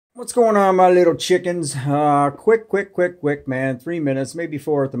What's going on, my little chickens? Quick, man. 3 minutes, maybe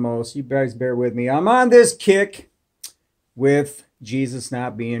 4 at the most. You guys bear with me. I'm on this kick with Jesus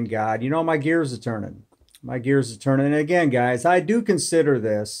not being God. You know, my gears are turning. My gears are turning. And again, guys, I do consider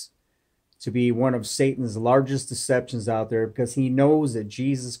this to be one of Satan's largest deceptions out there because he knows that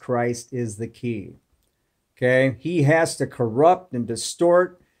Jesus Christ is the key. Okay? He has to corrupt and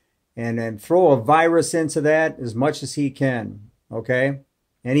distort and then throw a virus into that as much as he can. Okay?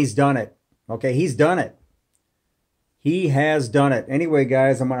 And he's done it. Okay, he's done it. He has done it. Anyway,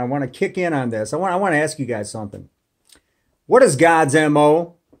 guys, I want to kick in on this. I want to ask you guys something. What is God's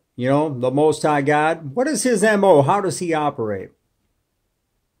MO? You know, the Most High God. What is his MO? How does he operate?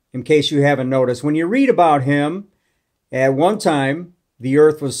 In case you haven't noticed, when you read about him, at one time, the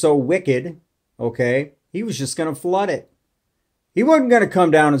earth was so wicked, okay, he was just going to flood it. He wasn't going to come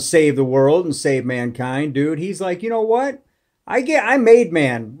down and save the world and save mankind, dude. He's like, you know what? I made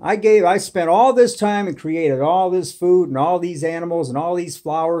man. I spent all this time and created all this food and all these animals and all these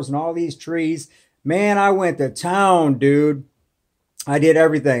flowers and all these trees. Man, I went to town, dude. I did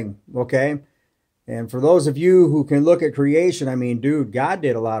everything, okay? And for those of you who can look at creation, I mean, dude, God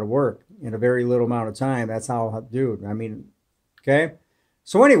did a lot of work in a very little amount of time. That's how, dude, I mean, okay?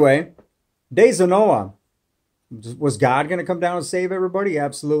 So anyway, days of Noah. Was God going to come down and save everybody?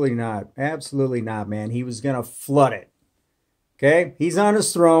 Absolutely not. Absolutely not, man. He was going to flood it. Okay, he's on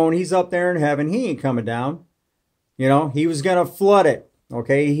his throne. He's up there in heaven. He ain't coming down. You know, he was going to flood it.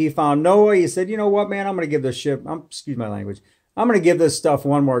 Okay, he found Noah. He said, you know what, man, I'm going to give this ship, excuse my language, I'm going to give this stuff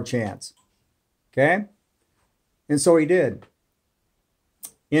one more chance. Okay, and so he did.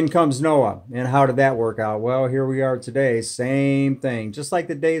 In comes Noah. And how did that work out? Well, here we are today. Same thing. Just like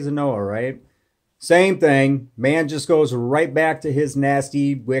the days of Noah, right? Same thing. Man just goes right back to his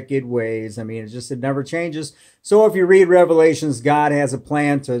nasty, wicked ways. I mean, it never changes. So if you read Revelations, God has a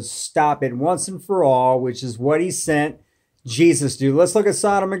plan to stop it once and for all, which is what he sent Jesus to do. Let's look at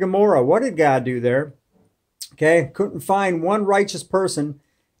Sodom and Gomorrah. What did God do there? Okay, couldn't find one righteous person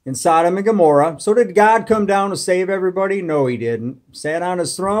in Sodom and Gomorrah. So did God come down to save everybody? No, he didn't. Sat on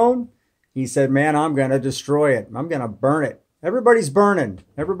his throne. He said, man, I'm going to destroy it. I'm going to burn it. Everybody's burning.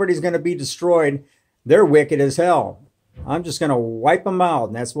 Everybody's going to be destroyed. They're wicked as hell. I'm just going to wipe them out.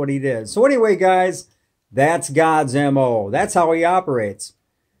 And that's what he did. So anyway, guys, that's God's MO. That's how he operates.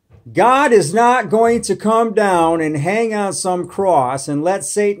 God is not going to come down and hang on some cross and let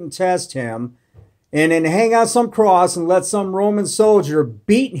Satan test him and then hang on some cross and let some Roman soldier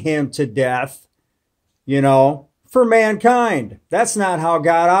beat him to death, you know, for mankind. That's not how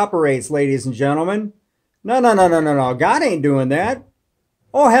God operates, ladies and gentlemen. No. God ain't doing that.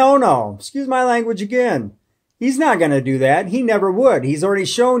 Oh, hell no. Excuse my language again. He's not going to do that. He never would. He's already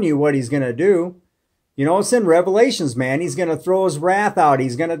shown you what he's going to do. You know, it's in Revelations, man. He's going to throw his wrath out.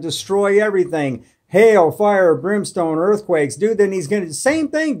 He's going to destroy everything. Hail, fire, brimstone, earthquakes. Dude, then he's going to, same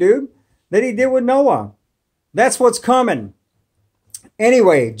thing, dude, that he did with Noah. That's what's coming.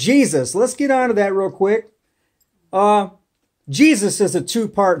 Anyway, Jesus. Let's get on to that real quick. Jesus is a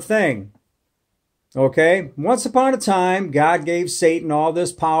two-part thing. Okay, once upon a time, God gave Satan all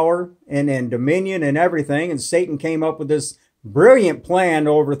this power and dominion and everything, and Satan came up with this brilliant plan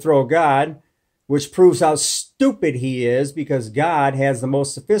to overthrow God, which proves how stupid he is because God has the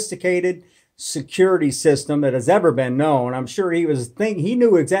most sophisticated security system that has ever been known. I'm sure he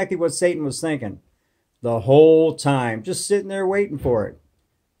knew exactly what Satan was thinking the whole time, just sitting there waiting for it.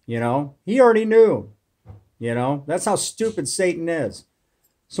 You know, he already knew. You know, that's how stupid Satan is.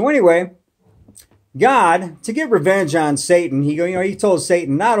 So anyway, God, to get revenge on Satan, he told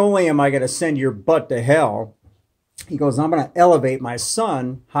Satan, not only am I going to send your butt to hell, he goes, I'm going to elevate my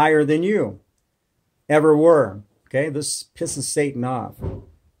son higher than you ever were. Okay, this pisses Satan off.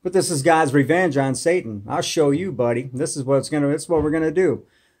 But this is God's revenge on Satan. I'll show you, buddy. This is what we're going to do.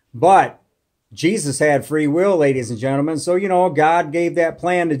 But Jesus had free will, ladies and gentlemen. So, you know, God gave that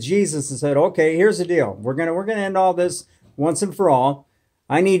plan to Jesus and said, okay, here's the deal. We're going to end all this once and for all.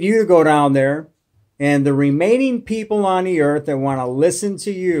 I need you to go down there. And the remaining people on the earth that want to listen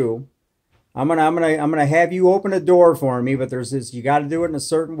to you, I'm gonna have you open a door for me, but there's this, you got to do it in a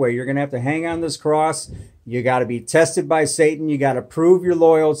certain way. You're gonna have to hang on this cross. You got to be tested by Satan. You got to prove your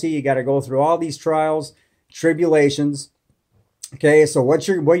loyalty. You got to go through all these trials, tribulations. Okay, so what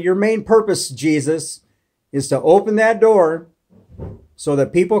your main purpose, Jesus, is to open that door so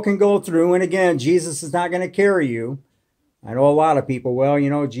that people can go through. And again, Jesus is not going to carry you. I know a lot of people, well, you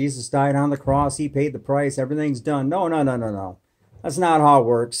know, Jesus died on the cross. He paid the price. Everything's done. No. That's not how it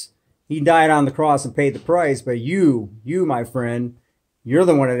works. He died on the cross and paid the price. But you, my friend, you're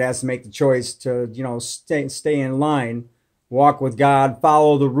the one that has to make the choice to, you know, stay in line walk with God,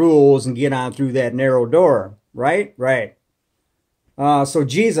 follow the rules, and get on through that narrow door. Right? Right. So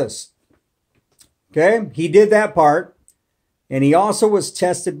Jesus, okay, he did that part. And he also was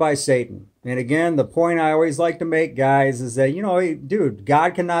tested by Satan. And again, the point I always like to make, guys, is that, you know, dude,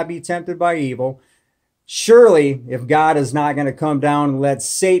 God cannot be tempted by evil. Surely, if God is not going to come down and let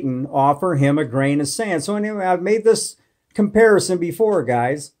Satan offer him a grain of sand. So anyway, I've made this comparison before,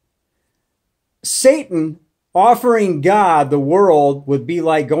 guys. Satan offering God the world would be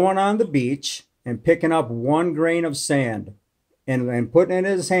like going on the beach and picking up one grain of sand and putting it in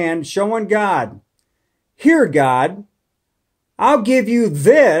his hand, showing God, here, God, I'll give you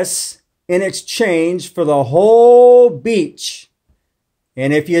this in exchange for the whole beach.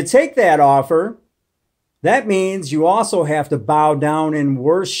 And if you take that offer, that means you also have to bow down and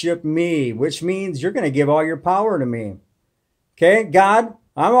worship me, which means you're going to give all your power to me. Okay, God,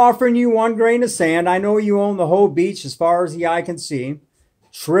 I'm offering you one grain of sand. I know you own the whole beach as far as the eye can see.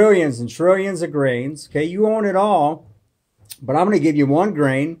 Trillions and trillions of grains. Okay, you own it all. But I'm going to give you one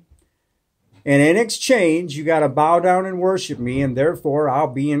grain. And in exchange, you got to bow down and worship me, and therefore I'll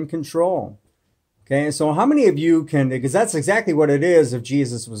be in control. Okay, so how many of you can, because that's exactly what it is if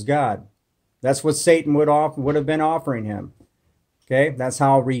Jesus was God. That's what Satan would have been offering him. Okay, that's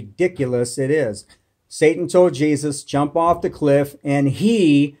how ridiculous it is. Satan told Jesus, jump off the cliff, and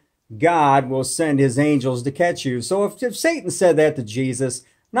he, God, will send his angels to catch you. So if Satan said that to Jesus,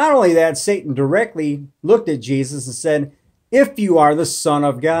 not only that, Satan directly looked at Jesus and said, if you are the Son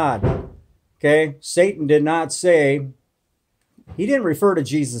of God. Okay, Satan did not say, he didn't refer to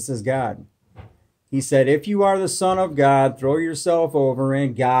Jesus as God. He said, if you are the Son of God, throw yourself over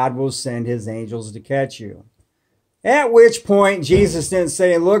and God will send his angels to catch you. At which point, Jesus didn't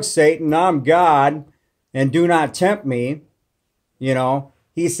say, look, Satan, I'm God and do not tempt me. You know,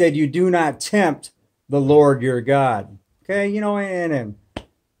 he said, you do not tempt the Lord your God. Okay, you know, and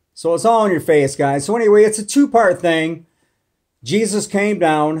so it's all in your face, guys. So anyway, it's a two-part thing. Jesus came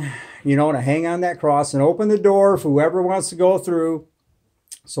down, you know, to hang on that cross and open the door for whoever wants to go through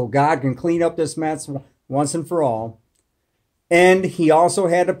so God can clean up this mess once and for all. And he also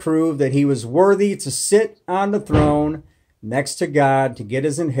had to prove that he was worthy to sit on the throne next to God, to get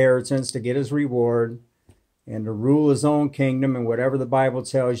his inheritance, to get his reward, and to rule his own kingdom and whatever the Bible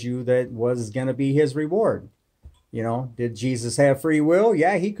tells you that was going to be his reward. You know, did Jesus have free will?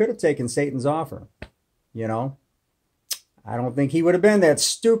 Yeah, he could have taken Satan's offer, you know. I don't think he would have been that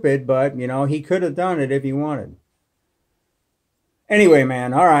stupid, but, you know, he could have done it if he wanted. Anyway,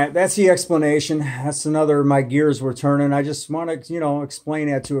 man, all right, that's the explanation. That's another, my gears were turning. I just want to, you know, explain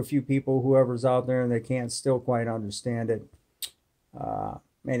that to a few people, whoever's out there, and they can't still quite understand it.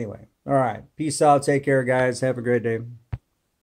 Anyway, all right, peace out. Take care, guys. Have a great day.